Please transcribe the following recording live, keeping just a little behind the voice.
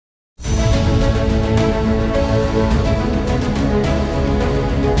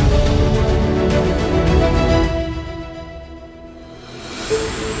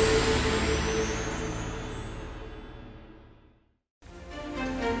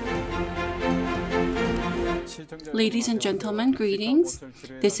Ladies and gentlemen, greetings.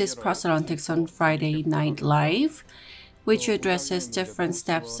 This is Prosthodontics on Friday Night Live, which addresses different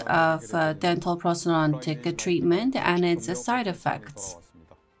steps of dental prosthodontic treatment and its side effects.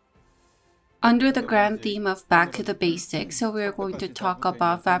 Under the grand theme of Back to the Basics, so we're going to talk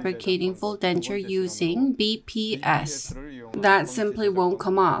about fabricating full denture using BPS. That simply won't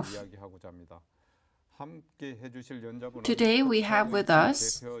come off. Today we have with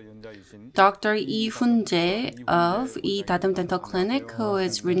us Dr. Lee Hun-jae of Daeum Dental Clinic, who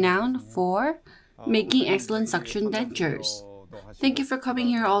is renowned for making excellent suction dentures. Thank you for coming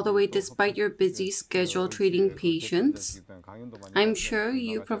here all the way despite your busy schedule treating patients. I'm sure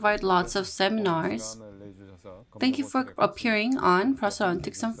you provide lots of seminars. Thank you for appearing on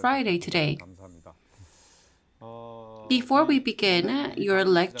Prosthodontics on Friday today. Before we begin your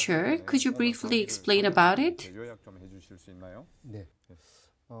lecture, could you briefly explain about it?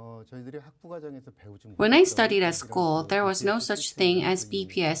 When I studied at school, there was no such thing as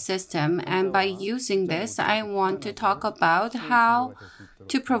BPS system, and by using this, I want to talk about how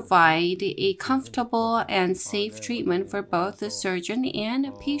to provide a comfortable and safe treatment for both the surgeon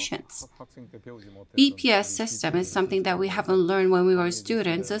and patients. BPS system is something that we haven't learned when we were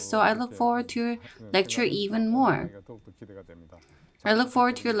students, so I look forward to your lecture even more. I look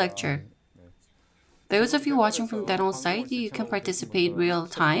forward to your lecture. Those of you watching from dental site, you can participate real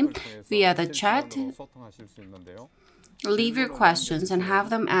time via the chat. Leave your questions and have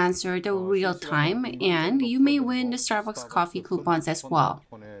them answered real time, and you may win the Starbucks coffee coupons as well.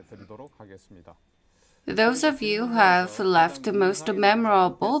 Those of you who have left the most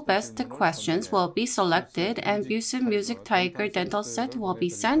memorable best questions will be selected, and Busan Music Tiger dental set will be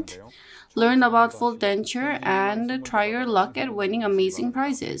sent. Learn about full denture and try your luck at winning amazing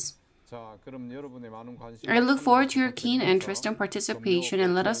prizes. I look forward to your keen interest and participation,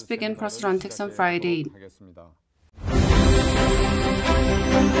 and let us begin Prosthodontics on Friday.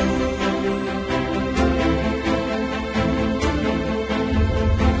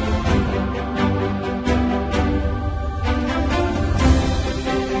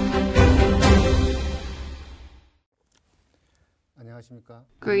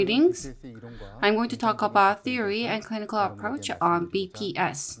 Greetings. I'm going to talk about theory and clinical approach on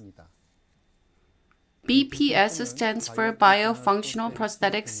BPS. BPS stands for Biofunctional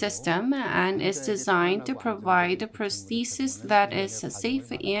Prosthetic System and is designed to provide a prosthesis that is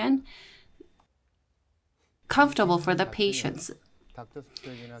safe and comfortable for the patients.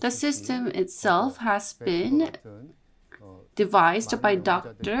 The system itself has been devised by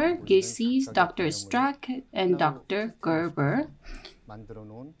Dr. Gissis, Dr. Strack, and Dr. Gerber.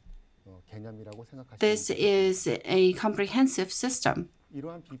 This is a comprehensive system.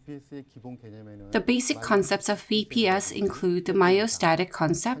 The basic concepts of BPS include the myostatic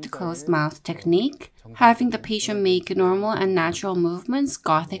concept, closed mouth technique, having the patient make normal and natural movements,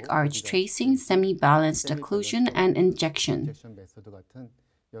 Gothic arch tracing, semi-balanced occlusion, and injection.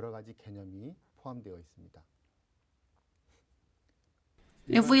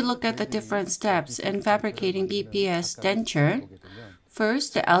 If we look at the different steps in fabricating BPS denture,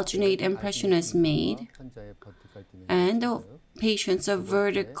 first, the alginate impression is made, and the patient's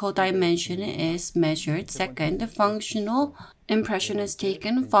vertical dimension is measured. Second, the functional impression is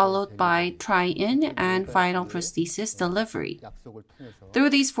taken, followed by try-in and final prosthesis delivery. Through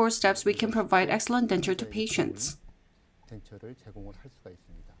these 4 steps, we can provide excellent denture to patients.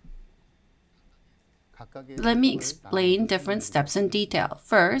 Let me explain different steps in detail.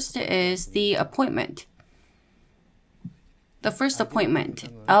 First is the appointment. The first appointment,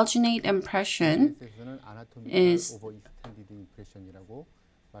 alginate impression, is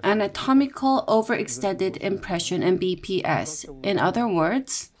anatomical overextended impression in BPS. In other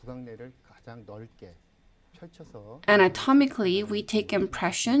words, anatomically, we take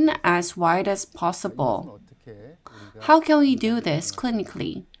impression as wide as possible. How can we do this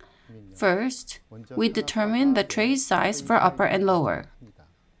clinically? First, we determine the tray size for upper and lower.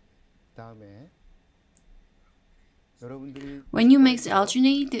 When you mix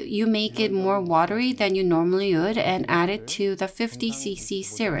alginate, you make it more watery than you normally would and add it to the 50 cc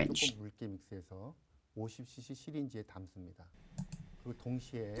syringe.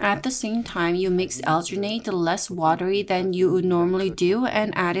 At the same time, you mix alginate less watery than you would normally do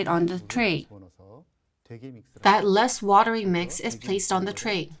and add it on the tray. That less watery mix is placed on the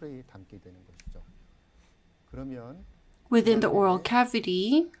tray. Within the oral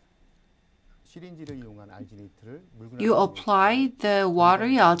cavity, You apply the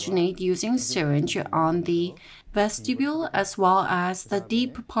watery alginate using syringe on the vestibule as well as the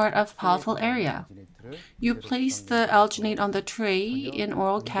deep part of palatal area. You place the alginate on the tray in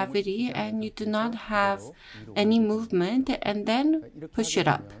oral cavity and you do not have any movement and then push it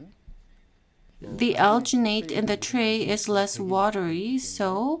up. The alginate in the tray is less watery,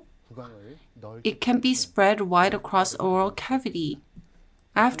 so it can be spread wide across oral cavity.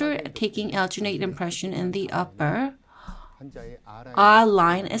 After taking alginate impression in the upper, R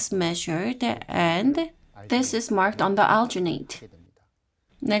line is measured and this is marked on the alginate.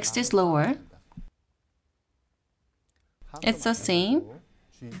 Next is lower. It's the same.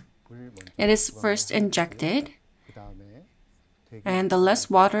 It is first injected and the less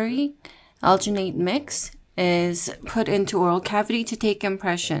watery alginate mix is put into oral cavity to take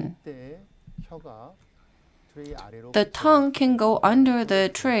impression. The tongue can go under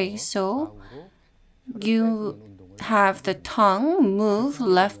the tray, so you have the tongue move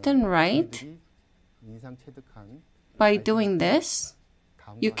left and right. By doing this,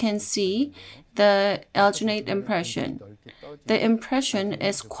 you can see the alginate impression. The impression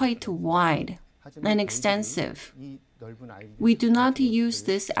is quite wide and extensive. We do not use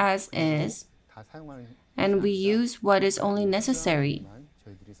this as is, and we use what is only necessary.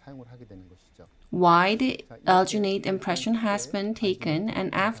 Wide alginate impression has been taken,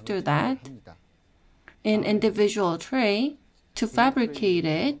 and after that, in individual tray, to fabricate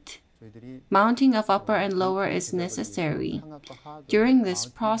it, mounting of upper and lower is necessary. During this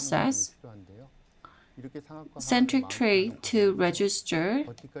process, centric tray to register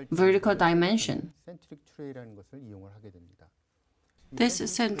vertical dimension. This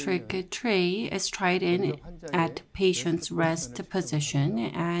centric tray is tried in at patient's rest position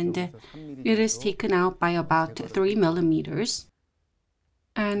and it is taken out by about 3 millimeters.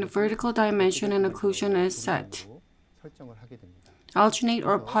 And vertical dimension and occlusion is set. Alginate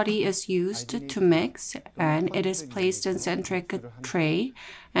or putty is used to mix and it is placed in centric tray,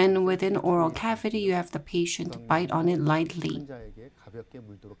 and within oral cavity you have the patient bite on it lightly.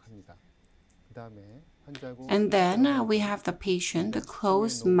 And then we have the patient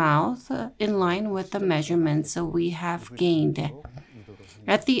close mouth in line with the measurements we have gained.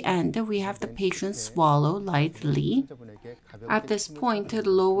 At the end, we have the patient swallow lightly. At this point, the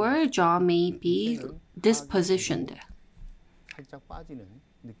lower jaw may be dispositioned.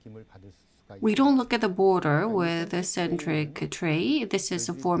 We don't look at the border with the centric tray. This is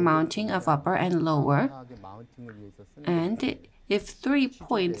for mounting of upper and lower. And if 3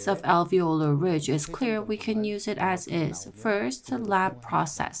 points of alveolar ridge is clear, we can use it as is. First, lab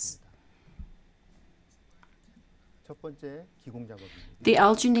process. The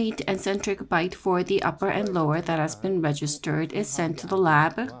alginate and centric bite for the upper and lower that has been registered is sent to the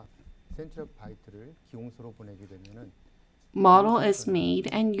lab. Model is made,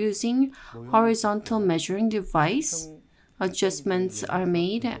 and using horizontal measuring device, adjustments are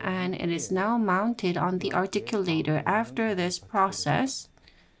made and it is now mounted on the articulator. After this process,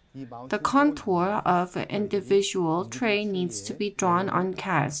 the contour of an individual tray needs to be drawn on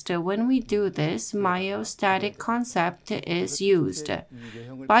cast. When we do this, myostatic concept is used.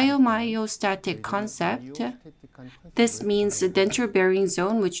 Biomyostatic concept, this means the denture bearing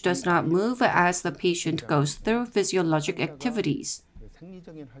zone which does not move as the patient goes through physiologic activities.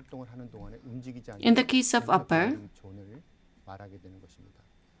 In the case of upper,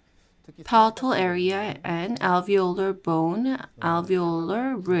 palatal area and alveolar bone,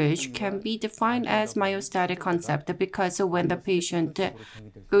 alveolar ridge can be defined as myostatic concept because when the patient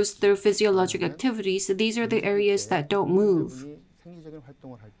goes through physiologic activities, these are the areas that don't move.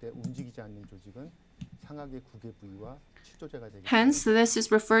 Hence, this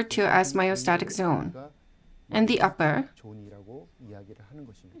is referred to as myostatic zone. And the upper,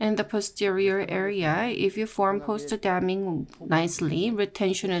 in the posterior area, if you form post-damming nicely,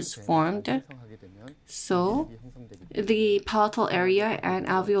 retention is formed. So, the palatal area and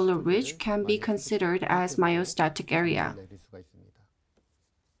alveolar ridge can be considered as myostatic area.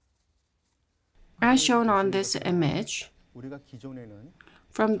 As shown on this image,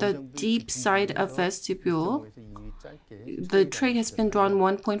 from the deep side of vestibule, the tray has been drawn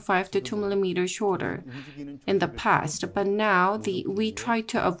 1.5 to 2 millimeters shorter in the past, but now we try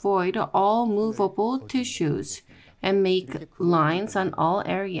to avoid all movable tissues and make lines on all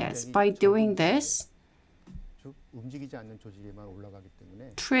areas. By doing this,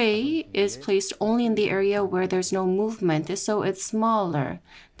 tray is placed only in the area where there's no movement, so it's smaller.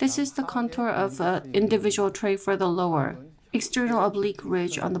 This is the contour of an individual tray for the lower. External oblique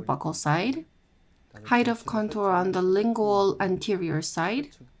ridge on the buccal side, height of contour on the lingual anterior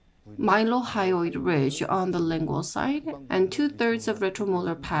side, mylohyoid ridge on the lingual side, and 2/3 of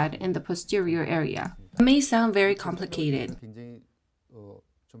retromolar pad in the posterior area. It may sound very complicated.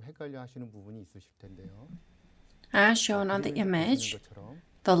 As shown on the image,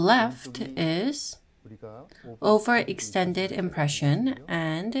 the left is overextended impression,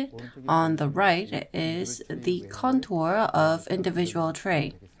 and on the right is the contour of individual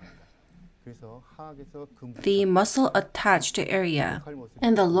tray. The muscle attached area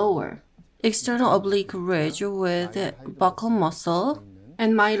in the lower, external oblique ridge with buccal muscle,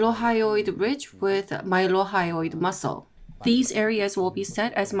 and mylohyoid ridge with mylohyoid muscle. These areas will be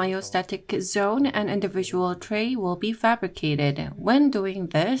set as myostatic zone and individual tray will be fabricated. When doing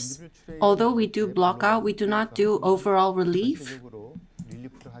this, although we do block out, we do not do overall relief.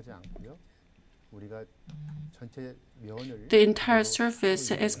 The entire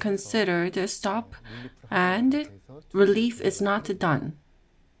surface is considered a stop and relief is not done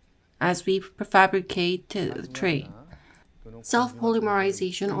as we fabricate the tray.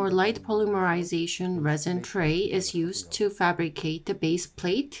 Self-polymerization or light polymerization resin tray is used to fabricate the base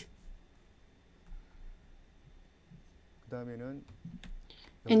plate.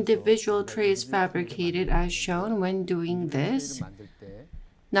 Individual tray is fabricated as shown. When doing this,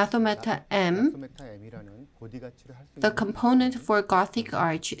 Nathometa M, the component for Gothic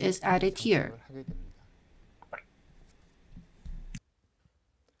arch, is added here.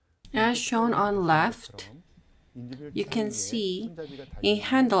 As shown on left, you can see a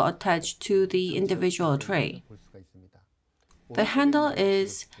handle attached to the individual tray. The handle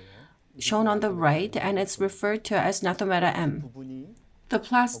is shown on the right and it's referred to as Nathometa M. The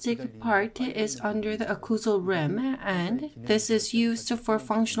plastic part is under the occlusal rim and this is used for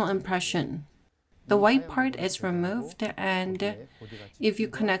functional impression. The white part is removed and if you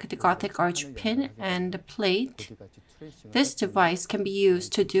connect the Gothic arch pin and plate, this device can be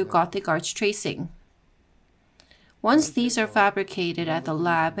used to do Gothic arch tracing. Once these are fabricated at the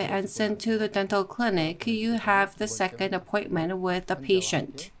lab and sent to the dental clinic, you have the second appointment with the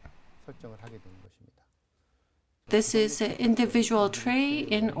patient. This is an individual tray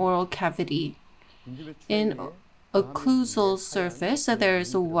in oral cavity. In occlusal surface, there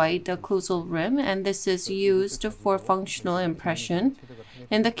is a white occlusal rim, and this is used for functional impression.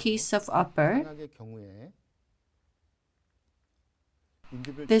 In the case of upper,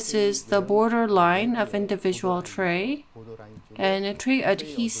 this is the border line of individual tray, and a tray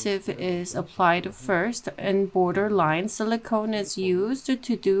adhesive is applied first, and border line silicone is used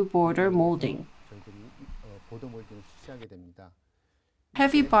to do border molding.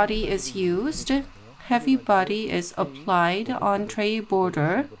 Heavy body is used. Heavy body is applied on tray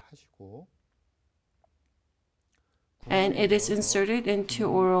border, and it is inserted into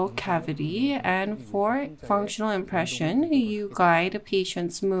oral cavity, and for functional impression, you guide a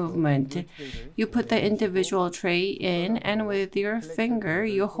patient's movement. You put the individual tray in, and with your finger,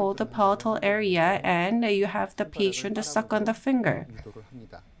 you hold the palatal area, and you have the patient suck on the finger.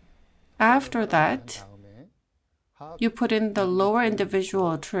 After that, you put in the lower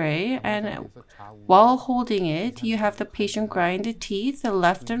individual tray, and while holding it, you have the patient grind the teeth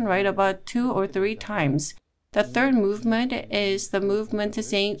left and right about 2 or 3 times. The third movement is the movement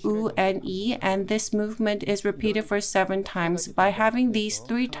saying oo and e, and this movement is repeated for 7 times. By having these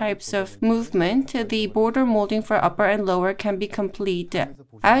 3 types of movement, the border molding for upper and lower can be complete.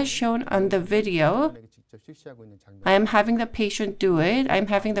 As shown on the video, I am having the patient do it. I am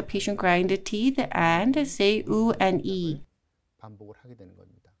having the patient grind the teeth and say oo and e.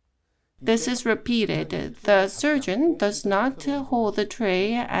 This is repeated. The surgeon does not hold the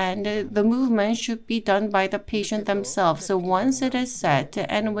tray, and the movement should be done by the patient themselves. So once it is set,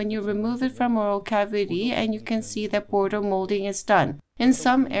 and when you remove it from oral cavity, and you can see that border molding is done. In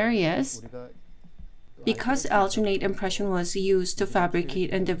some areas, because alternate impression was used to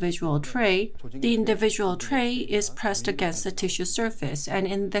fabricate individual tray, the individual tray is pressed against the tissue surface, and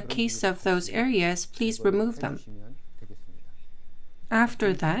in the case of those areas, please remove them.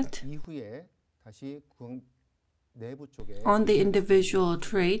 After that, on the individual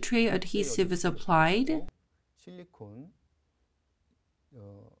tray, tray adhesive is applied.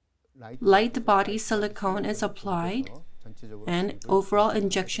 Light body silicone is applied, and overall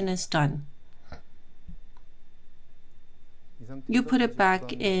injection is done. You put it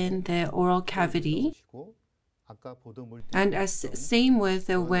back in the oral cavity, and as same with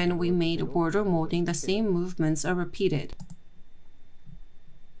when we made border molding, the same movements are repeated.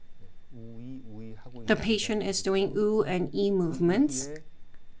 The patient is doing oo and e movements.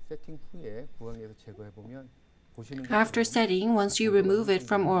 After setting, once you remove it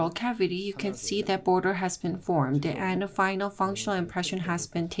from oral cavity, you can see that border has been formed and a final functional impression has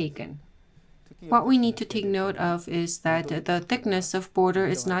been taken. What we need to take note of is that the thickness of border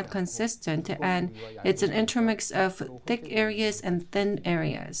is not consistent and it's an intermix of thick areas and thin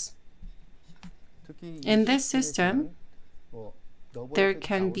areas. In this system, there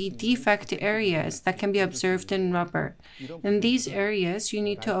can be defect areas that can be observed in rubber. In these areas, you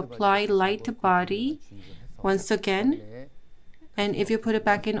need to apply light body once again, and if you put it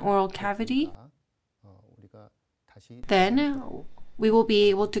back in oral cavity, then we will be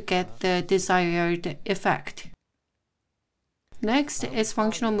able to get the desired effect. Next is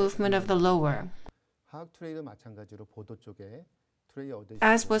functional movement of the lower.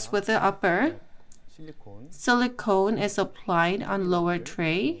 As was with the upper, silicone is applied on lower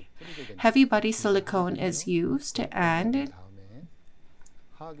tray. Heavy body silicone is used, and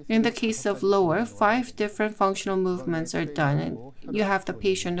in the case of lower, 5 different functional movements are done. You have the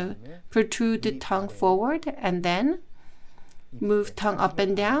patient protrude the tongue forward and then move tongue up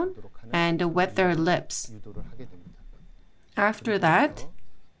and down and wet their lips. After that,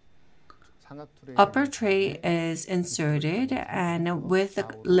 upper tray is inserted, and with the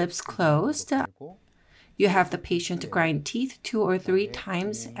lips closed, you have the patient grind teeth 2 or 3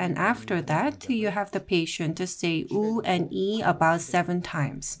 times, and after that, you have the patient to say oo and ee about 7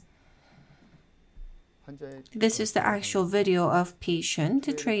 times. This is the actual video of patient.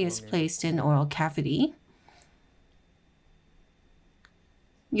 The tray is placed in oral cavity.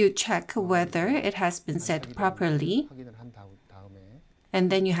 You check whether it has been set properly,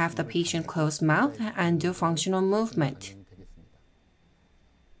 and then you have the patient close mouth and do functional movement.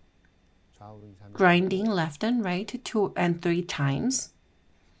 Grinding left and right 2 and 3 times.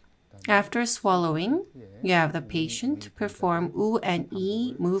 After swallowing, you have the patient perform oo and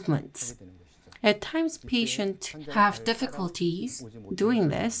ee movements. At times, patients have difficulties doing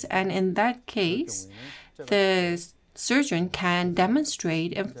this, and in that case, the surgeon can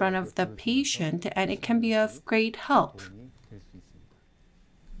demonstrate in front of the patient, and it can be of great help.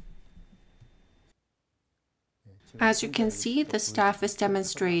 As you can see, the staff is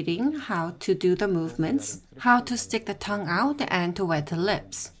demonstrating how to do the movements, how to stick the tongue out, and to wet the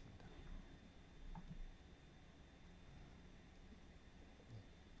lips.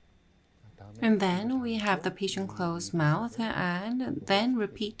 And then we have the patient close mouth and then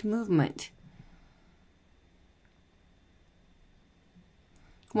repeat movement.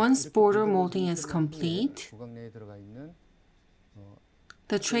 Once border molding is complete,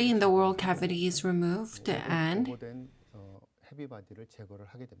 the tray in the oral cavity is removed and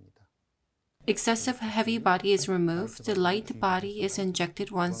excessive heavy body is removed. The light body is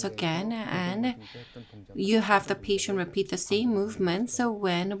injected once again, and you have the patient repeat the same movements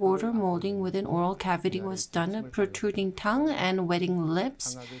when border molding within oral cavity was done, protruding tongue and wetting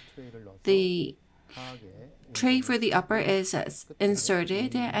lips. The tray for the upper is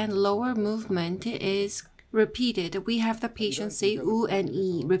inserted and lower movement is repeated. We have the patient say oo and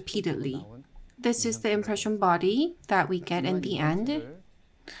ee repeatedly. This is the impression body that we get in the end.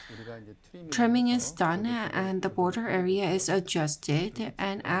 Trimming is done and the border area is adjusted,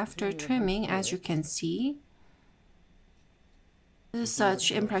 and after trimming, as you can see,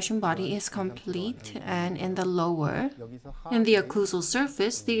 such impression body is complete. And in the lower, in the occlusal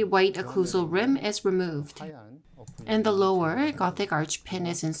surface, the white occlusal rim is removed. In the lower, Gothic arch pin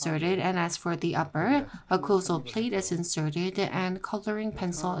is inserted, and as for the upper, occlusal plate is inserted and coloring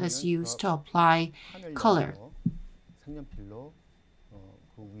pencil is used to apply color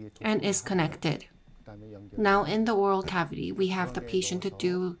and is connected. Now in the oral cavity, we have the patient to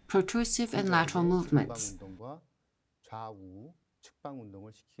do protrusive and lateral movements.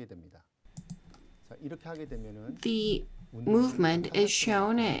 The movement is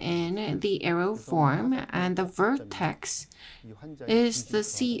shown in the arrow form, and the vertex is the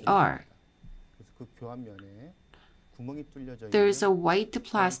CR. There is a white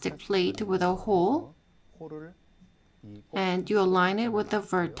plastic plate with a hole, and you align it with the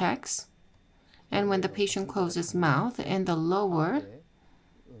vertex. And when the patient closes mouth in the lower,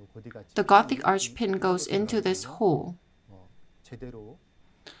 the Gothic arch pin goes into this hole.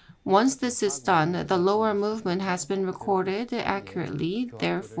 Once this is done, the lower movement has been recorded accurately,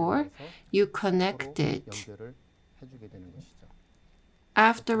 therefore, you connect it.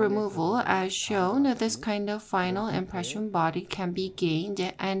 After removal, as shown, this kind of final impression body can be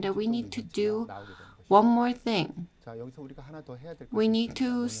gained, and we need to do one more thing. We need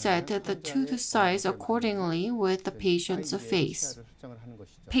to set the tooth size accordingly with the patient's face.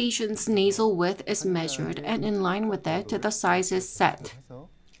 Patient's nasal width is measured, and in line with it, the size is set.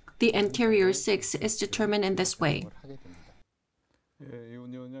 The anterior 6 is determined in this way.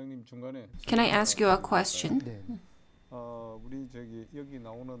 Can I ask you a question?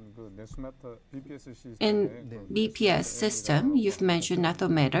 In BPS system, you've mentioned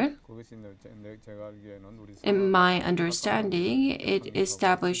nathometer. In my understanding, it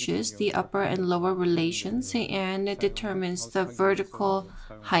establishes the upper and lower relations and it determines the vertical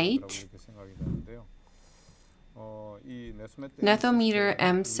height. Nathometer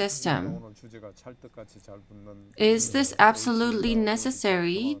M system. Is this absolutely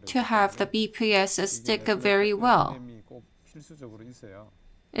necessary to have the BPS stick very well?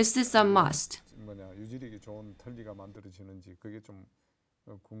 Is this a must?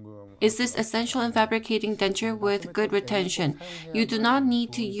 Is this essential in fabricating denture with good retention? You do not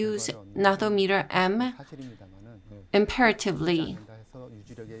need to use nathometer M imperatively.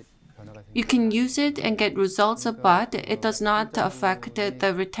 You can use it and get results, but it does not affect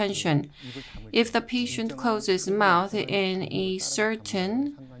the retention. If the patient closes mouth in a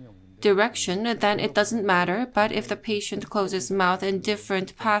certain direction, then it doesn't matter. But if the patient closes mouth in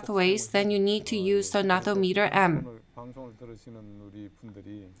different pathways, then you need to use the nathometer M.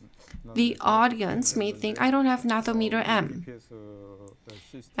 The audience may think, I don't have nathometer M.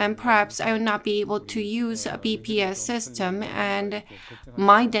 And perhaps I will not be able to use a BPS system and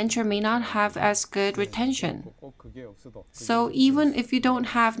my denture may not have as good retention. So even if you don't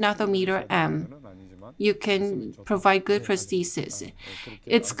have nathometer M, you can provide good prosthesis.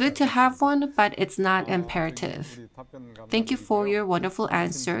 It's good to have one, but it's not imperative. Thank you for your wonderful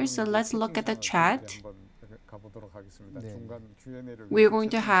answers. So let's look at the chat. We're going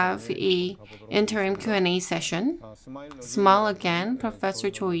to have an interim Q&A session. Smile again, Professor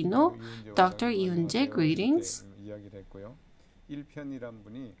Choi, Dr. Iunje, greetings.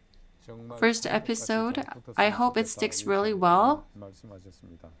 First episode, I hope it sticks really well.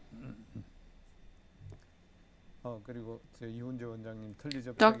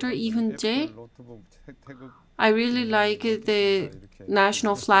 Dr. Iunje, I really like the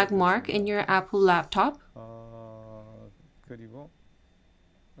national flag mark in your Apple laptop.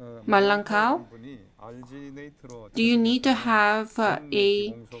 Malankao, do you need to have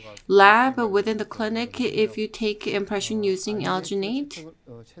a lab within the clinic if you take impression using alginate?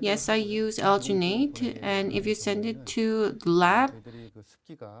 Yes, I use alginate, and if you send it to the lab,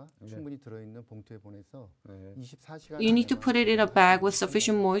 you need to put it in a bag with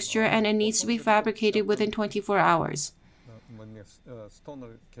sufficient moisture and it needs to be fabricated within 24 hours.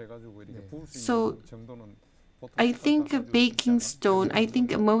 So I think baking stone, I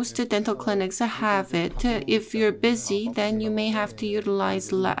think most dental clinics have it. If you're busy, then you may have to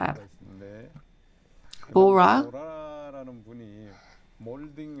utilize lab. Bora,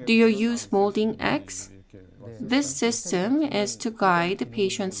 do you use molding X? This system is to guide the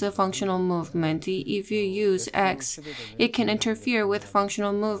patient's functional movement. If you use X, it can interfere with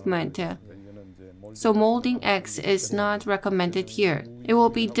functional movement. So molding X is not recommended here. It will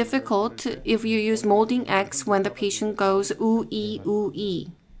be difficult if you use molding X when the patient goes ooh-ee, ooh-ee.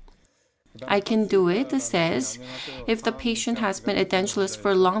 I can do it, says, if the patient has been edentulous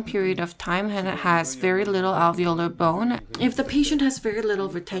for a long period of time and has very little alveolar bone. If the patient has very little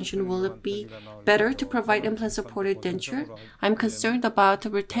retention, will it be better to provide implant-supported denture? I'm concerned about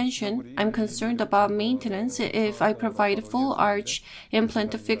retention. I'm concerned about maintenance if I provide full arch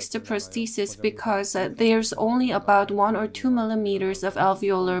implant to fix the prosthesis because there's only about 1 or 2 millimeters of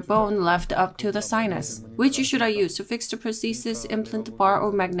alveolar bone left up to the sinus. Which should I use to fix the prosthesis, implant bar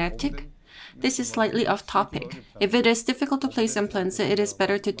or magnetic? This is slightly off topic. If it is difficult to place implants, it is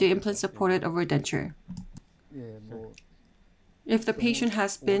better to do implant-supported overdenture. If the patient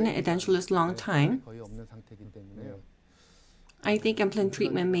has been edentulous long time, I think implant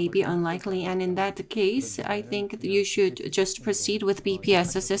treatment may be unlikely, and in that case, I think you should just proceed with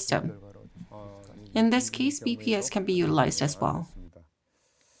BPS system. In this case, BPS can be utilized as well.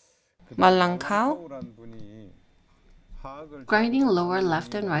 Malankao, grinding lower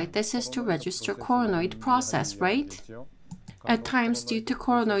left and right, this is to register coronoid process, right? At times, due to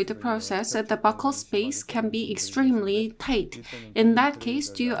coronoid process, the buccal space can be extremely tight. In that case,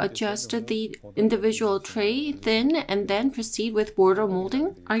 do you adjust the individual tray thin and then proceed with border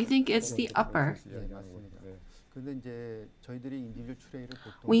molding? I think it's the upper.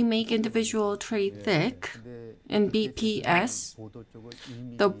 We make individual tray thick. In BPS,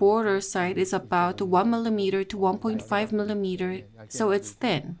 the border side is about 1 millimeter to 1.5 millimeter, so it's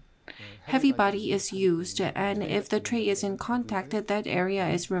thin. Heavy body is used, and if the tray is in contact, that area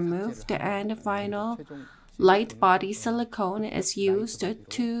is removed, and final light body silicone is used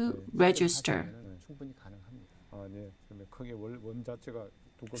to register.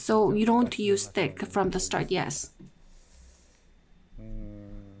 So you don't use thick from the start, yes.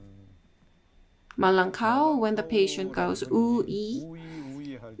 Malankao, when the patient goes ooh, ee,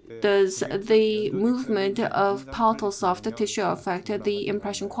 does the movement of palatal soft tissue affect the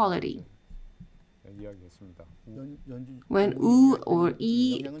impression quality? When oo or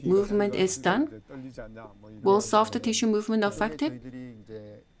ee movement is done, will soft tissue movement affect it?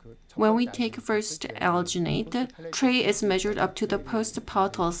 When we take first alginate, tray is measured up to the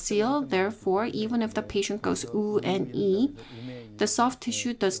post-palatal seal. Therefore, even if the patient goes oo and ee, the soft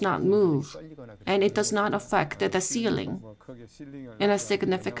tissue does not move, and it does not affect the sealing in a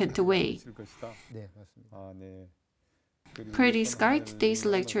significant way. Pretty sky, today's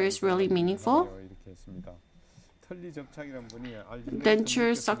lecture is really meaningful.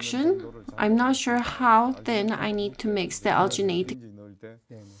 Denture suction. I'm not sure how thin I need to mix the alginate.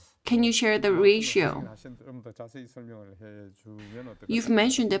 Can you share the ratio? You've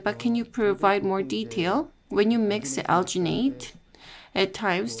mentioned it, but can you provide more detail? When you mix the alginate, at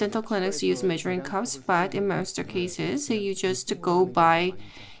times dental clinics use measuring cups, but in most cases, you just go by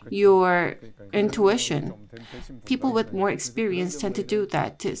your intuition. People with more experience tend to do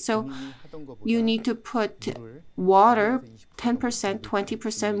that. So you need to put water 10%,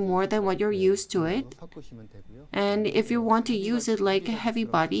 20% more than what you're used to it. And if you want to use it like a heavy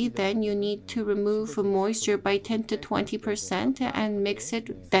body, then you need to remove moisture by 10 to 20% and mix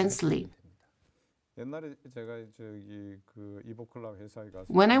it densely.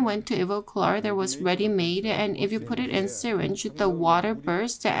 When I went to Ivoclar, there was ready-made, and if you put it in syringe, the water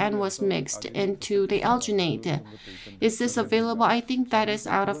burst and was mixed into the alginate. Is this available? I think that is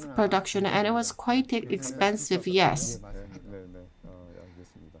out of production, and it was quite expensive, yes.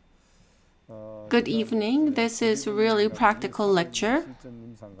 Good evening. This is really practical lecture.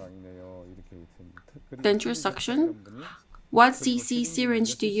 Denture suction. What cc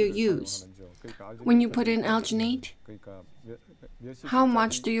syringe do you use? When you put in alginate, how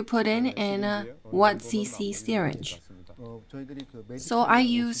much do you put in and what cc syringe? So I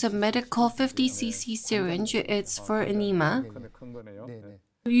use a medical 50cc syringe. It's for enema.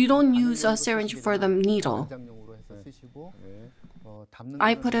 You don't use a syringe for the needle.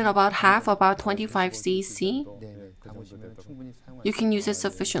 I put in about half, about 25cc. You can use it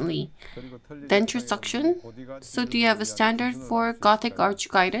sufficiently. Denture suction. So do you have a standard for Gothic arch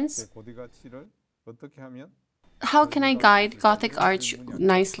guidance? How can I guide Gothic arch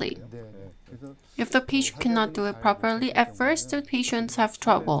nicely? If the patient cannot do it properly, at first the patients have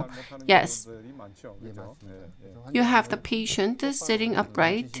trouble. Yes. You have the patient sitting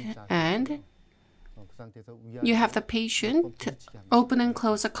upright and you have the patient open and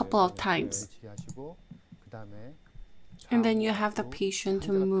close a couple of times. And then you have the patient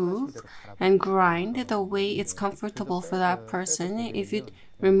move and grind the way it's comfortable for that person. If you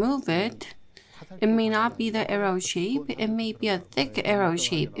remove it, it may not be the arrow shape. It may be a thick arrow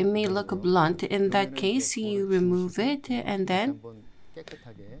shape. It may look blunt. In that case, you remove it and then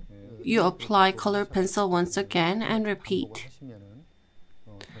you apply color pencil once again and repeat.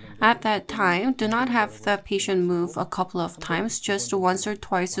 At that time, do not have the patient move a couple of times, just once or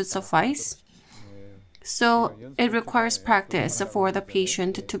twice would suffice. So it requires practice for the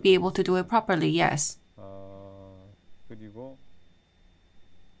patient to be able to do it properly, yes.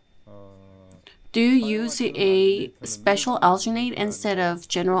 Do you use a special alginate instead of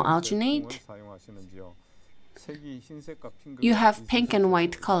general alginate? You have pink and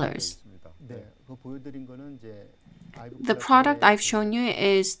white colors. The product I've shown you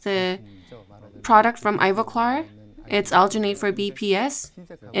is the product from Ivoclar. It's alginate for BPS.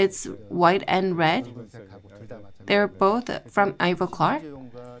 It's white and red. They're both from Ivoclar.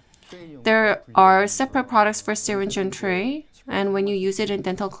 There are separate products for syringe and tray, and when you use it in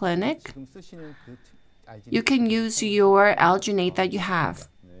dental clinic, you can use your alginate that you have.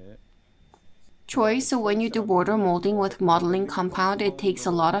 Choi, so when you do border molding with modeling compound, it takes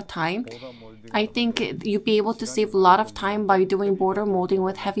a lot of time. I think you'll be able to save a lot of time by doing border molding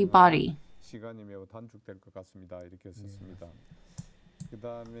with heavy body.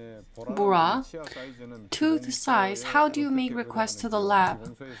 Bura, tooth size. How do you make requests to the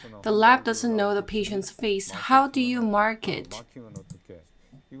lab? The lab doesn't know the patient's face. How do you mark it?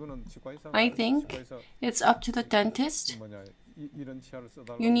 I think it's up to the dentist.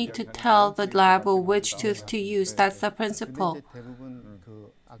 You need to tell the lab which tooth to use. That's the principle.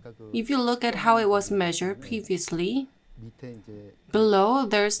 If you look at how it was measured previously, below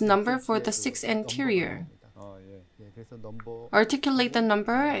there's number for the 6 anterior. Articulate the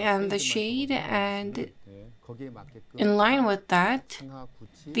number and the shade and In line with that,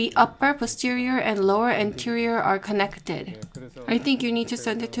 the upper posterior and lower anterior are connected. I think you need to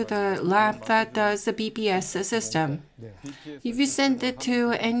send it to the lab that does the BPS system. If you send it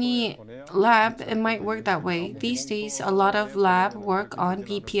to any lab, it might work that way. These days, a lot of lab work on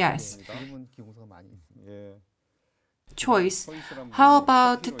BPS. Choice. How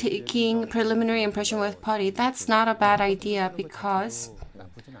about taking preliminary impression with patia? That's not a bad idea because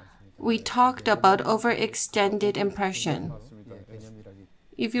we talked about overextended impression.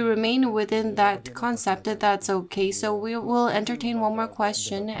 If you remain within that concept, that's okay. So we will entertain one more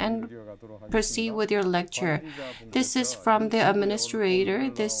question and proceed with your lecture. This is from the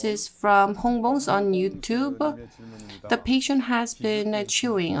administrator. This is from Hongbong's on YouTube. The patient has been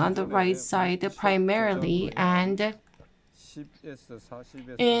chewing on the right side primarily, and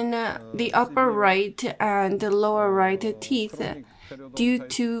in the upper right and the lower right teeth, due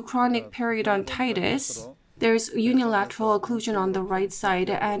to chronic periodontitis, there's unilateral occlusion on the right side,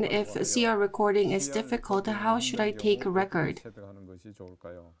 and if CR recording is difficult, how should I take a record?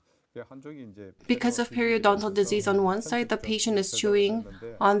 Because of periodontal disease on one side, the patient is chewing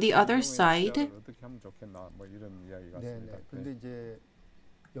on the other side.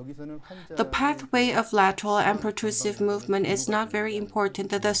 The pathway of lateral and protrusive movement is not very important.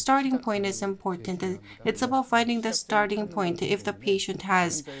 The starting point is important. It's about finding the starting point. If the patient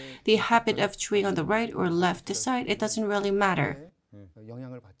has the habit of chewing on the right or left side, it doesn't really matter.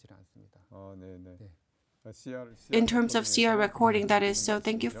 In terms of CR recording, that is so.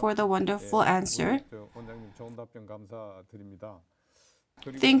 Thank you for the wonderful answer.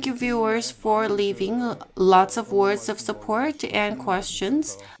 Thank you, viewers, for leaving lots of words of support and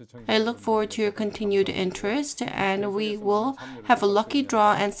questions. I look forward to your continued interest, and we will have a lucky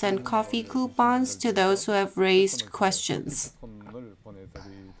draw and send coffee coupons to those who have raised questions.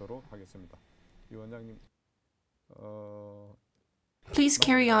 Please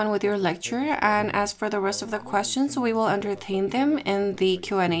carry on with your lecture, and as for the rest of the questions, we will entertain them in the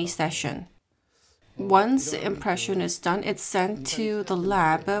Q&A session. Once impression is done, it's sent to the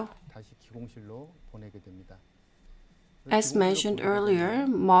lab. As mentioned earlier,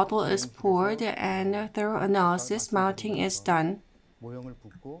 model is poured and thorough analysis mounting is done.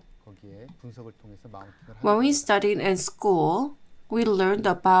 When we studied in school, we learned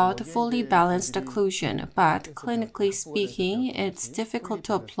about fully balanced occlusion, but clinically speaking, it's difficult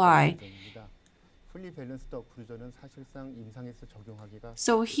to apply.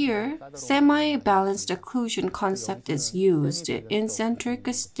 So here, semi-balanced occlusion concept is used. In centric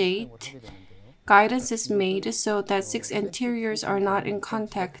state, guidance is made so that 6 anteriors are not in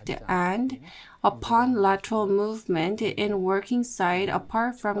contact, and upon lateral movement in working side,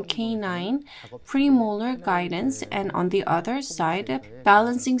 apart from canine, premolar guidance, and on the other side,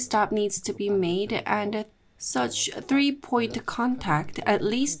 balancing stop needs to be made, and such 3-point contact, at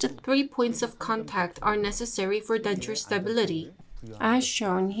least 3 points of contact, are necessary for denture stability. As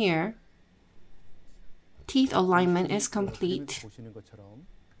shown here, teeth alignment is complete.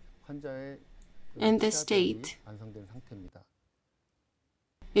 In this state,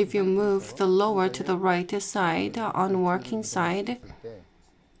 if you move the lower to the right side on working side,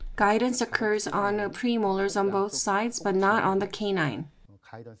 guidance occurs on premolars on both sides, but not on the canine.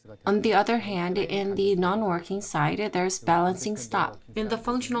 On the other hand, in the non-working side, there's balancing stop in the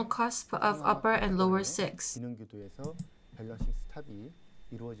functional cusp of upper and lower 6.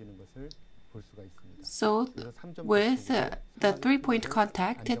 So, with the 3-point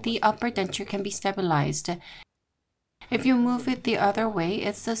contact, the upper denture can be stabilized. If you move it the other way,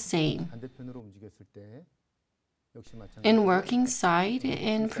 it's the same. In working side,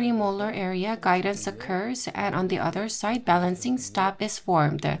 in premolar area, guidance occurs, and on the other side, balancing stop is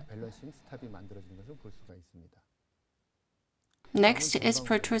formed. Next is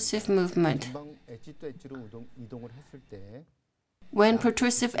protrusive movement. When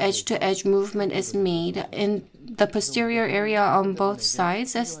protrusive edge-to-edge movement is made, in the posterior area on both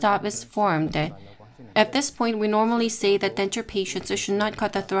sides, a stop is formed. At this point, we normally say that denture patients should not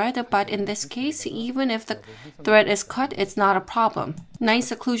cut the thread, but in this case, even if the thread is cut, it's not a problem.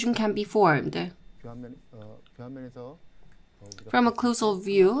 Nice occlusion can be formed. From occlusal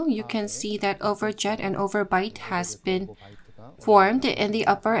view, you can see that overjet and overbite has been formed in the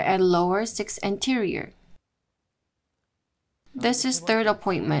upper and lower 6 anterior. This is third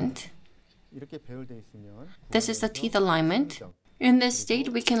appointment. This is the teeth alignment. In this state,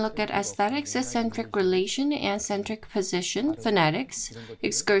 we can look at aesthetics, centric relation and centric position, phonetics,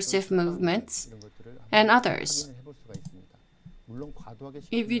 excursive movements, and others.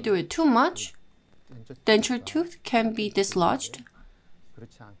 If you do it too much, denture tooth can be dislodged.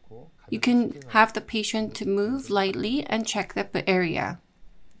 You can have the patient to move lightly and check the area.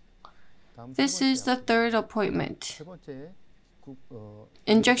 This is the third appointment.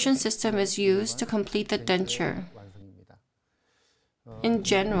 Injection system is used to complete the denture. In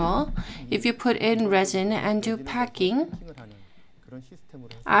general, if you put in resin and do packing,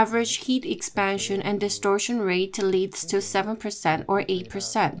 average heat expansion and distortion rate leads to 7% or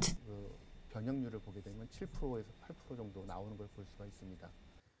 8%.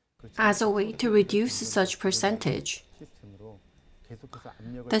 As a way to reduce such percentage,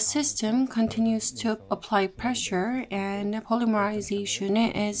 the system continues to apply pressure and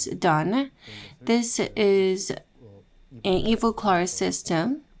polymerization is done. This is an Evoclar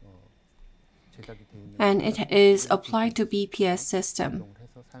system, and it is applied to BPS system.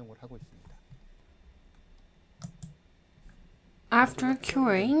 After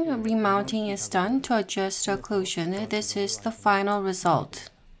curing, remounting is done to adjust occlusion. This is the final result.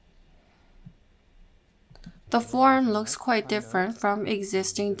 The form looks quite different from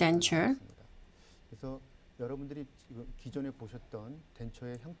existing denture.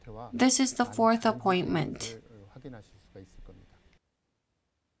 This is the fourth appointment.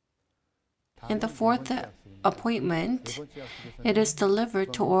 In the fourth appointment, it is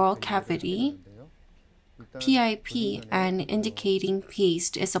delivered to oral cavity. PIP and indicating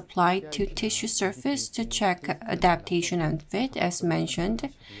paste is applied to tissue surface to check adaptation and fit as mentioned.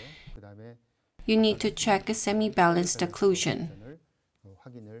 You need to check a semi-balanced occlusion.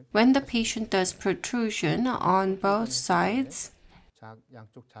 When the patient does protrusion on both sides,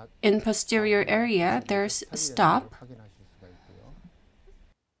 in posterior area, there's a stop.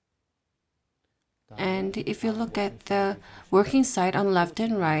 And if you look at the working side on left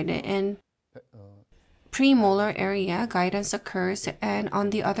and right, in premolar area, guidance occurs, and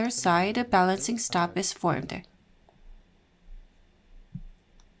on the other side, a balancing stop is formed.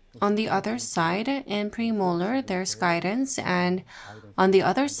 On the other side, in premolar, there's guidance, and on the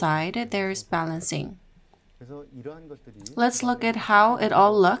other side, there's balancing. Let's look at how it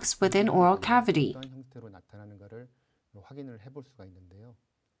all looks within oral cavity.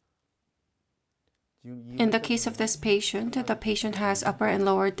 In the case of this patient, the patient has upper and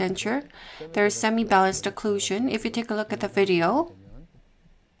lower denture. There is semi-balanced occlusion. If you take a look at the video,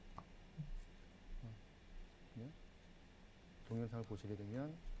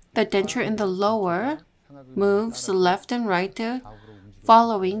 the denture in the lower moves left and right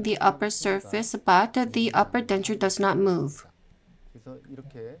following the upper surface, but the upper denture does not move.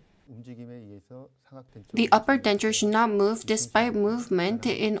 The upper denture should not move despite movement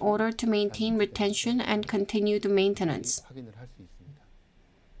in order to maintain retention and continued maintenance.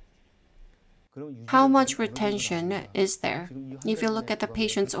 How much retention is there? If you look at the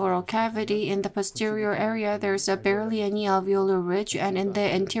patient's oral cavity, in the posterior area, there's barely any alveolar ridge, and in the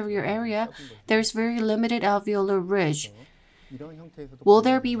anterior area, there's very limited alveolar ridge. Will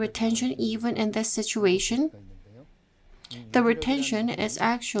there be retention even in this situation? The retention is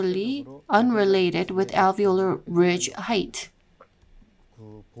actually unrelated with alveolar ridge height.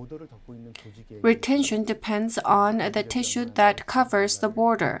 Retention depends on the tissue that covers the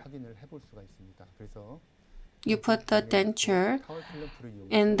border. You put the denture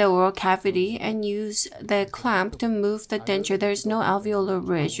in the oral cavity and use the clamp to move the denture. There's no alveolar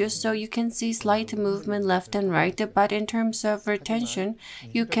ridge, so you can see slight movement left and right. But in terms of retention,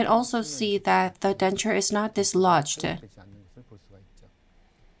 you can also see that the denture is not dislodged.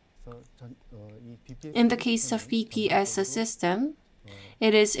 In the case of BPS system,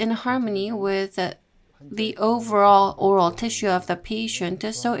 it is in harmony with the overall oral tissue of the patient,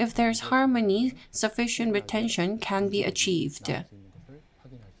 so if there's harmony, sufficient retention can be achieved.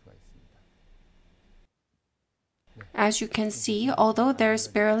 As you can see, although there's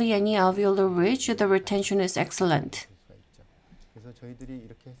barely any alveolar ridge, the retention is excellent.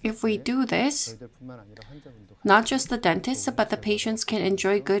 If we do this, not just the dentist, but the patients can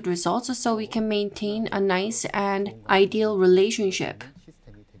enjoy good results, so we can maintain a nice and ideal relationship.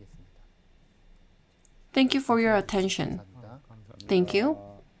 Thank you for your attention. Thank you.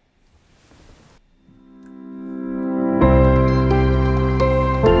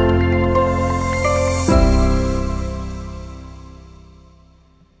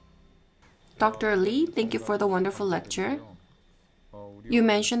 Dr. Lee, thank you for the wonderful lecture. You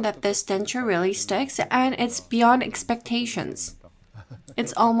mentioned that this denture really sticks, and it's beyond expectations.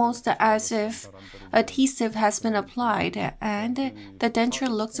 It's almost as if adhesive has been applied, and the denture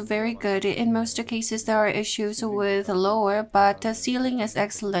looks very good. In most cases, there are issues with lower, but the sealing is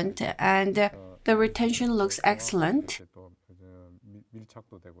excellent, and the retention looks excellent.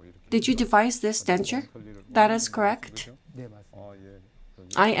 Did you devise this denture? That is correct.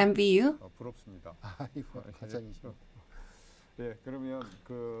 I envy you.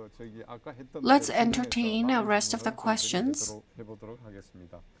 Let's entertain the rest of the questions.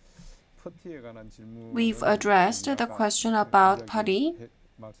 We've addressed the question about putty.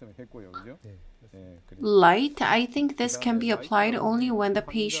 Light, I think this can be applied only when the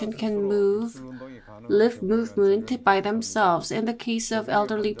patient can lift movement by themselves. In the case of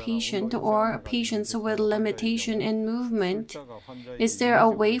elderly patient or patients with limitation in movement, is there a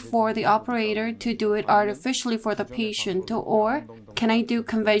way for the operator to do it artificially for the patient, or can I do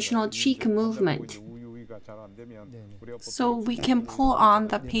conventional cheek movement? So we can pull on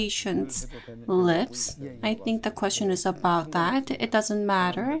the patient's lips. I think the question is about that. It doesn't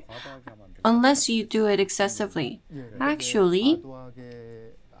matter unless you do it excessively. Actually,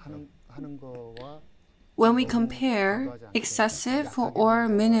 when we compare excessive or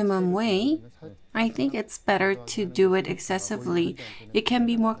minimum way, I think it's better to do it excessively. It can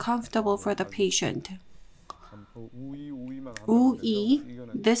be more comfortable for the patient. 우-이,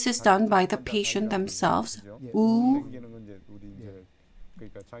 this is done by the patient themselves. 우,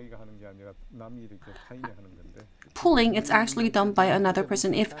 pulling, it's actually done by another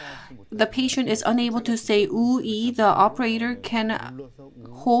person. If the patient is unable to say 우-이, the operator can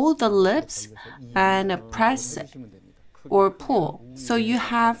hold the lips and press or pull. So you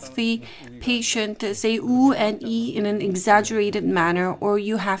have the patient say 우 and 이 in an exaggerated manner, or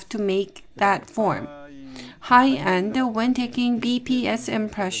you have to make that form. High-end, when taking BPS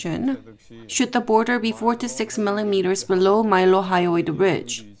impression, should the border be 4 to 6 millimeters below mylohyoid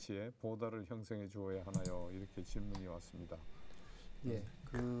ridge?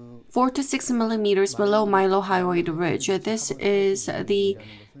 4 to 6 millimeters below mylohyoid ridge. This is the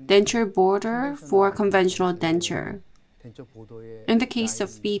denture border for conventional denture. In the case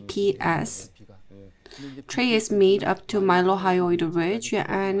of BPS, tray is made up to mylohyoid ridge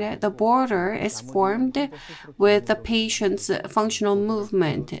and the border is formed with the patient's functional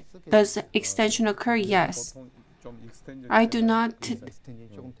movement. Does extension occur? Yes. I do not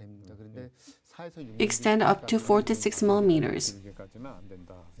extend up to 4 to 6 millimeters.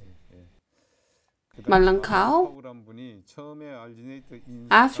 Malangkao,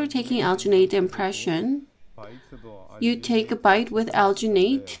 after taking alginate impression, you take a bite with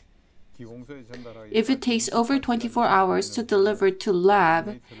alginate. If it takes over 24 hours to deliver to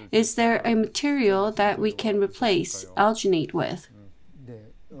lab, is there a material that we can replace alginate with?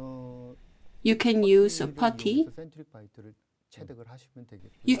 You can use putty.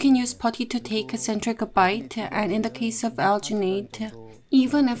 You can use putty to take a centric bite, and in the case of alginate,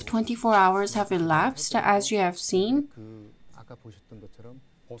 even if 24 hours have elapsed, as you have seen,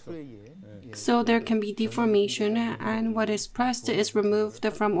 so there can be deformation, and what is pressed is removed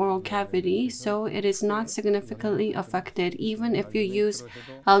from oral cavity, so it is not significantly affected. Even if you use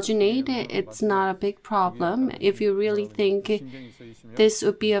alginate, it's not a big problem. If you really think this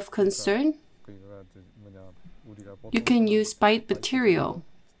would be of concern, you can use bite material.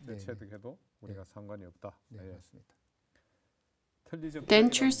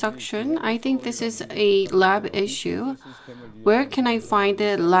 Denture suction, I think this is a lab issue. Where can I find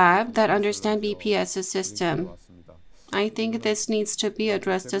a lab that understands BPS system? I think this needs to be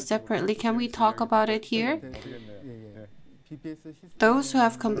addressed separately. Can we talk about it here? Those who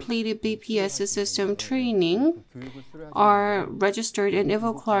have completed BPS system training are registered in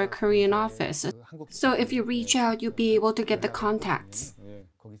Ivoclar Korean office. So if you reach out, you'll be able to get the contacts.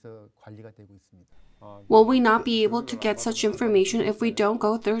 Will we not be able to get such information if we don't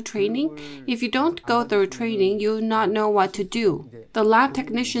go through training? If you don't go through training, you'll not know what to do. The lab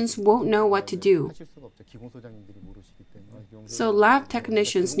technicians won't know what to do. So lab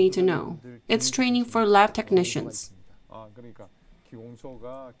technicians need to know. It's training for lab technicians.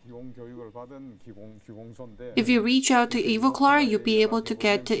 If you reach out to Ivoclar, you'll be able to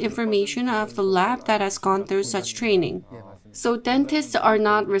get information of the lab that has gone through such training. So dentists are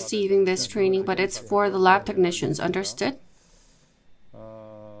not receiving this training, but it's for the lab technicians. Understood?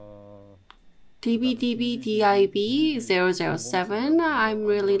 DBDB-DIB-007, I'm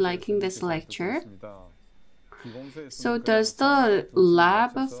really liking this lecture. So does the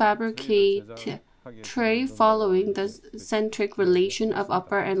lab fabricate tray following the centric relation of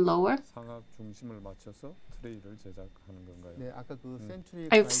upper and lower?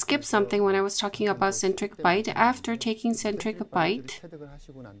 I've skipped something when I was talking about centric bite. After taking centric bite,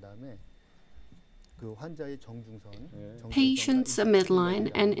 patient's midline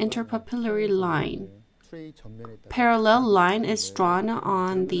and interpupillary line, parallel line is drawn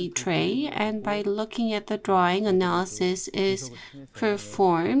on the tray, and by looking at the drawing, analysis is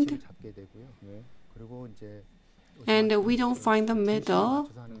performed. and we don't find the middle.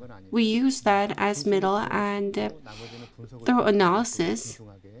 We use that as middle, and through analysis,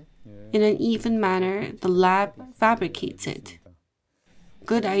 in an even manner, the lab fabricates it.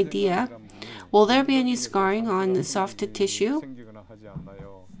 Good idea. Will there be any scarring on the soft tissue?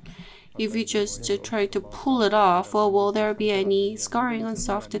 If you just try to pull it off, well, will there be any scarring on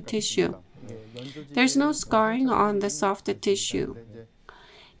soft tissue? There's no scarring on the soft tissue.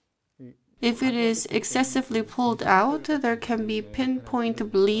 If it is excessively pulled out, there can be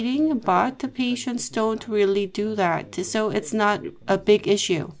pinpoint bleeding, but the patients don't really do that, so it's not a big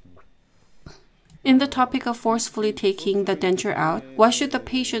issue. In the topic of forcefully taking the denture out, what should the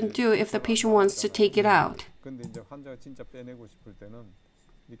patient do if the patient wants to take it out?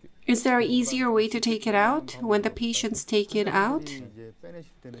 Is there an easier way to take it out? When the patients take it out,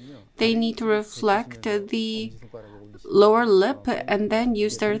 they need to reflect the lower lip and then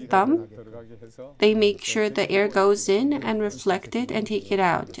use their thumb. They make sure the air goes in and reflect it and take it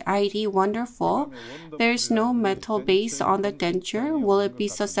out. ID, wonderful. There's no metal base on the denture. Will it be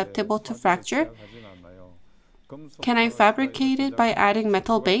susceptible to fracture? Can I fabricate it by adding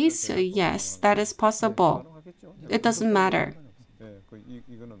metal base? Yes, that is possible. It doesn't matter.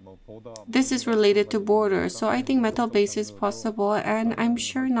 This is related to border, so I think metal base is possible, and I'm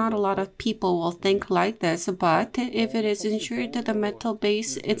sure not a lot of people will think like this, but if it is insured to the metal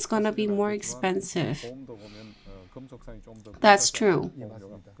base, it's gonna be more expensive. That's true.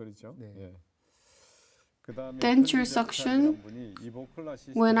 Denture suction.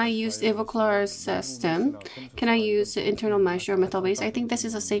 When I used Ivoclar system, can I use internal measure metal base? I think this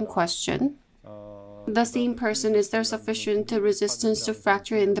is the same question. The same person, is there sufficient resistance to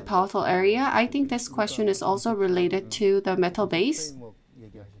fracture in the palatal area? I think this question is also related to the metal base.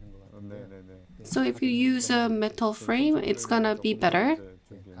 So if you use a metal frame, it's gonna be better.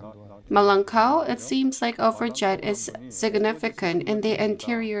 Malankao, it seems like overjet is significant in the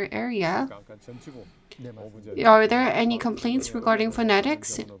anterior area. Are there any complaints regarding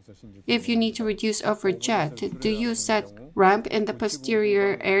phonetics? If you need to reduce overjet, do you set ramp in the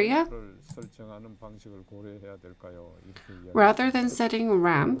posterior area? Rather than setting a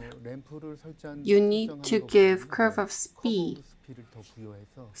ramp, you need to give curve of speed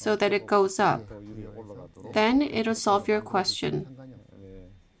so that it goes up. Then it'll solve your question.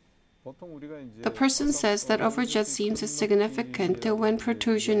 The person says that overjet seems significant. When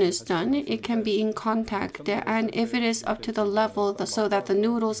protrusion is done, it can be in contact, and if it is up to the level so that the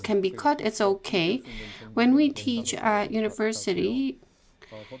noodles can be cut, it's okay. When we teach at university,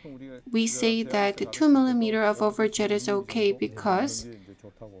 we say that 2 millimeters of overjet is okay because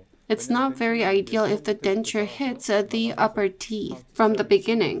it's not very ideal if the denture hits the upper teeth from the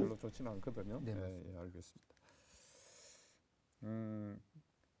beginning.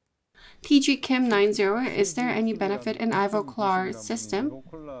 TG Kim 90, is there any benefit in Ivoclar system?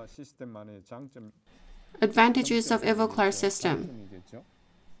 Advantages of Ivoclar system.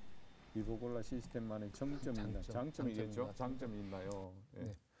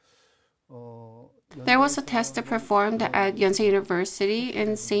 There was a test performed at Yonsei University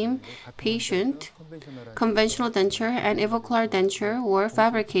in same patient. Conventional denture and Ivoclar denture were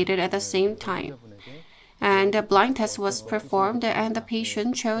fabricated at the same time. And a blind test was performed and the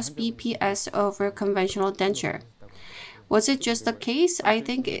patient chose BPS over conventional denture. Was it just a case? I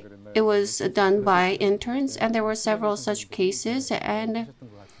think it was done by interns, and there were several such cases, and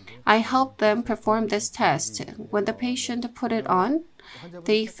I helped them perform this test. When the patient put it on,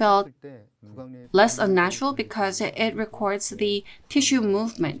 they felt less unnatural because it records the tissue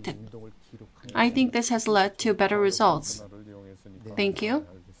movement. I think this has led to better results. Thank you.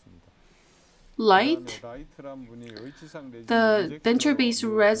 Light. The denture-based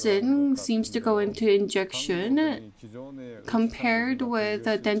resin seems to go into injection. Compared with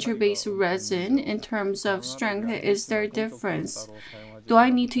the denture-based resin, in terms of strength, is there a difference? Do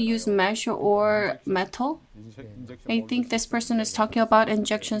I need to use mesh or metal? I think this person is talking about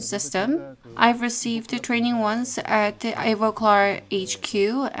injection system. I've received training once at Ivoclar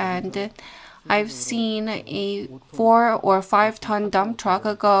HQ, and I've seen a 4 or 5 ton dump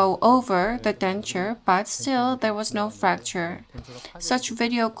truck go over the denture, but still there was no fracture. Such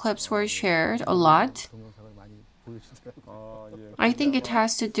video clips were shared a lot. I think it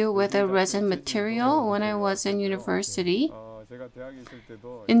has to do with the resin material. When I was in university,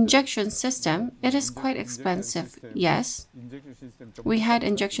 injection system, it is quite expensive. Yes, we had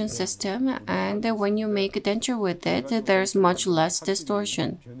injection system, and when you make a denture with it, there's much less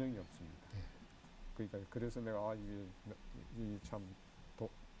distortion.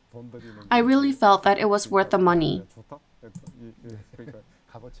 I really felt that it was worth the money.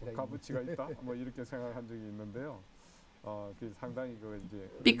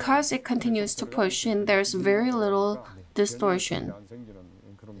 Because it continues to push and there's very little distortion.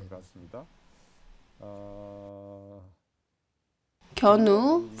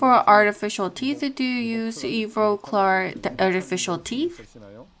 견우, for artificial teeth, do you use Ivoclar artificial teeth?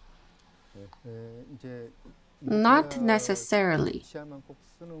 Not necessarily.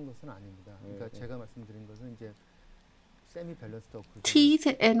 Teeth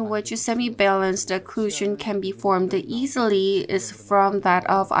in which semi-balanced occlusion can be formed easily is from that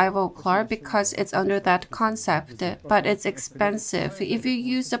of Ivoclar because it's under that concept, but it's expensive. If you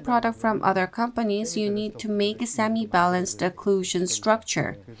use the product from other companies, you need to make a semi-balanced occlusion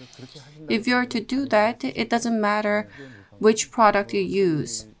structure. If you're to do that, it doesn't matter which product you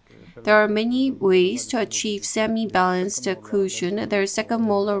use. There are many ways to achieve semi-balanced occlusion. There's second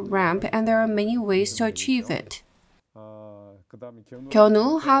molar ramp, and there are many ways to achieve it.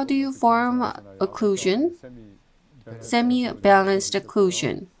 견우, how do you form occlusion? Semi-balanced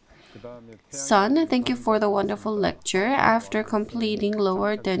occlusion. Son, thank you for the wonderful lecture. After completing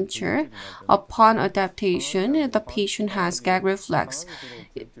lower denture, upon adaptation, the patient has gag reflex.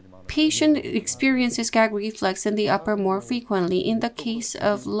 Patient experiences gag reflex in the upper more frequently. In the case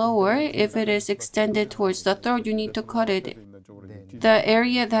of lower, if it is extended towards the throat, you need to cut it. The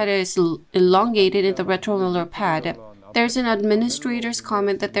area that is elongated in the retromolar pad. There's an administrator's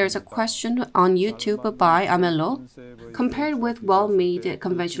comment that there's a question on YouTube by Amelo. Compared with well-made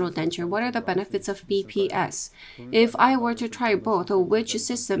conventional denture, what are the benefits of BPS? If I were to try both, which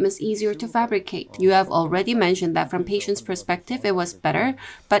system is easier to fabricate? You have already mentioned that from patient's perspective, it was better,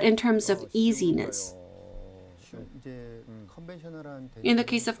 but in terms of easiness. In the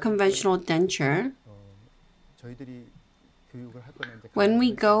case of conventional denture, when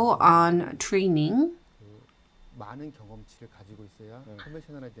we go on training,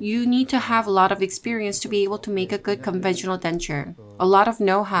 you need to have a lot of experience to be able to make a good conventional denture. A lot of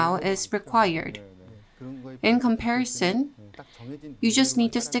know-how is required. In comparison, you just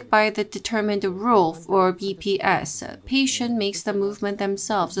need to stick by the determined rule for BPS. Patient makes the movement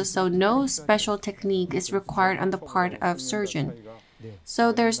themselves, so no special technique is required on the part of surgeon.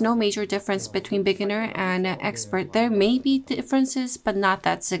 So there's no major difference between beginner and expert. There may be differences, but not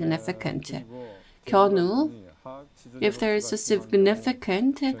that significant. 견우, if there is a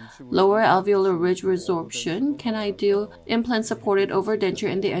significant lower alveolar ridge resorption, can I do implant-supported overdenture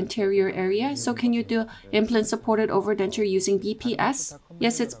in the anterior area? So can you do implant-supported overdenture using BPS?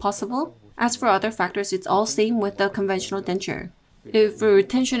 Yes, it's possible. As for other factors, it's all same with the conventional denture. If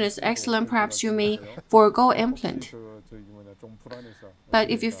retention is excellent, perhaps you may forego implant. But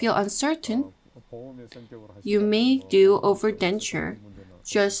if you feel uncertain, you may do overdenture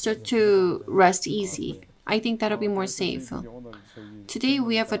just to rest easy. I think that'll be more safe. Today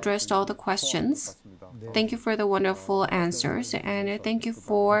we have addressed all the questions. Thank you for the wonderful answers, and thank you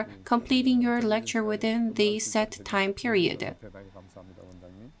for completing your lecture within the set time period.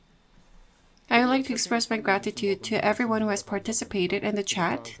 I would like to express my gratitude to everyone who has participated in the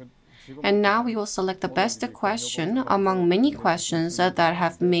chat. And now we will select the best question among many questions that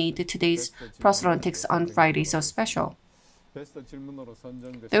have made today's Prosthodontics on Friday so special.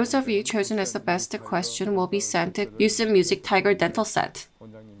 Those of you chosen as the best question will be sent a Usim Music Tiger dental set.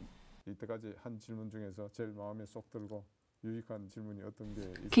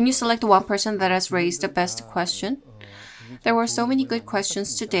 Can you select one person that has raised the best question? There were so many good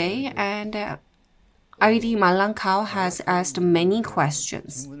questions today, and ID Malankao has asked many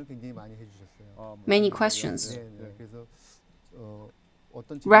questions. Many questions.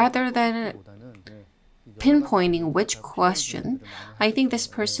 Rather than pinpointing which question, I think this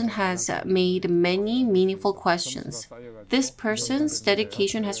person has made many meaningful questions. This person's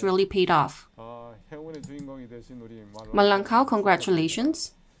dedication has really paid off. Malankao,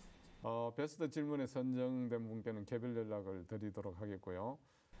 congratulations.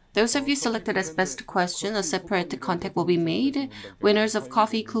 Those of you selected as best question, a separate contact will be made. Winners of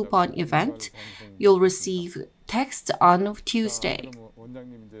coffee coupon event, you'll receive text on Tuesday.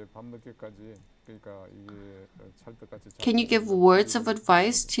 Can you give words of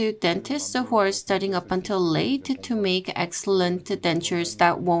advice to dentists who are studying up until late to make excellent dentures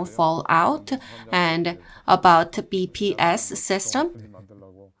that won't fall out, and about BPS system?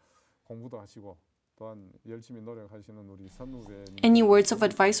 Any words of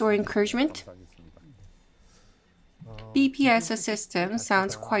advice or encouragement? BPS system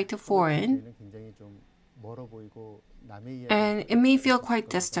sounds quite foreign, and it may feel quite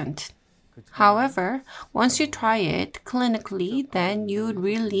distant. However, once you try it clinically, then you would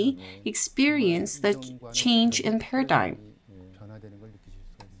really experience the change in paradigm.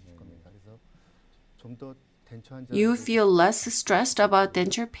 you feel less stressed about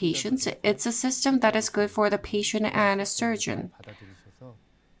denture patients. It's a system that is good for the patient and a surgeon.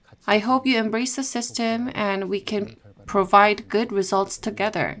 I hope you embrace the system and we can provide good results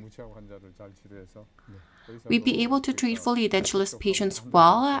together. We'll be able to treat fully edentulous patients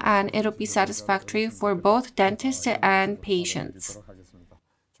well, and it'll be satisfactory for both dentists and patients.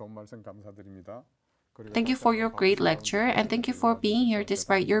 Thank you for your great lecture, and thank you for being here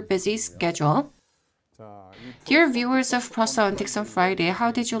despite your busy schedule. Dear viewers of Prosthodontics on Friday,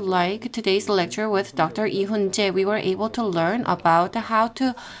 how did you like today's lecture with Dr. Lee Hoon-jae? We were able to learn about how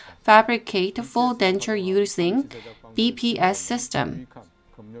to fabricate a full denture using BPS system.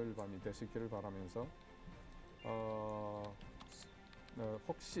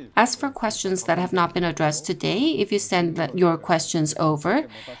 As for questions that have not been addressed today, if you send your questions over,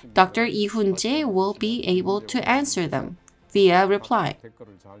 Dr. Lee Hoon-jae will be able to answer them via reply.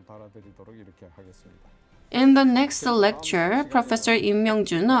 In the next lecture, Professor Im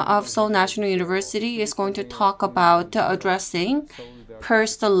Myung-jun of Seoul National University is going to talk about addressing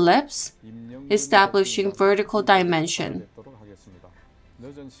pursed lips, establishing vertical dimension.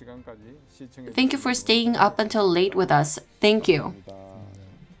 Thank you for staying up until late with us. Thank you.